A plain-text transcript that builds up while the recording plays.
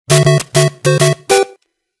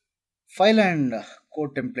file and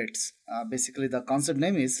code templates. Basically, the concept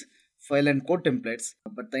name is file and code templates,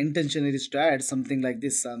 but the intention is to add something like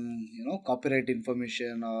this, some copyright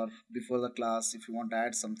information, or before the class if you want to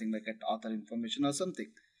add something like at author information or something.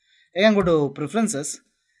 I can go to preferences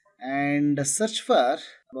and search for,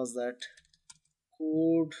 what was that,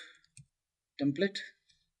 code template.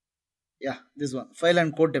 Yeah, this one, file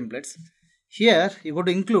and code templates. Here you go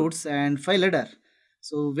to includes and file header.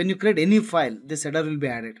 So when you create any file, this header will be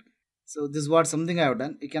added. So this is what something I have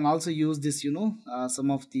done. You can also use this,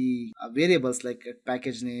 some of the variables like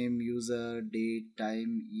package name, user, date,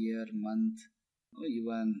 time, year, month,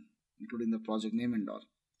 even including the project name and all.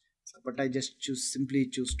 So, but I just simply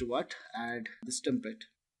choose to what, add this template.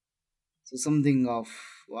 So something of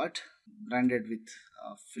what, branded with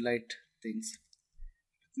felight things.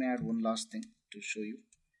 Let me add one last thing to show you.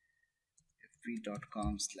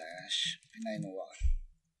 fb.com/pinynova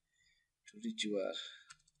to reach your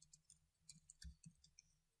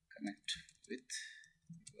connect with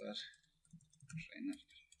your trainer.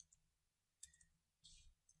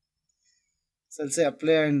 So I'll say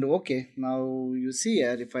apply and okay. Now you see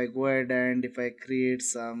here, if I go ahead and if I create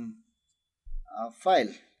some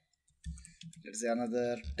file, let's say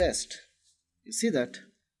another test, you see that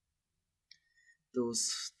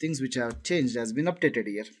those things which have changed has been updated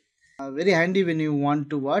here. Very handy when you want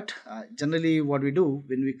to what, generally what we do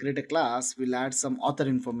when we create a class, we'll add some author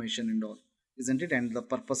information and all, isn't it, and the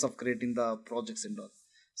purpose of creating the projects and all.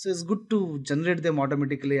 So it's good to generate them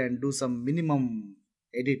automatically and do some minimum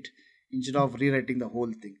edit instead of rewriting the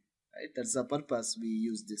whole thing, right? That's the purpose we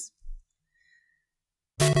use this.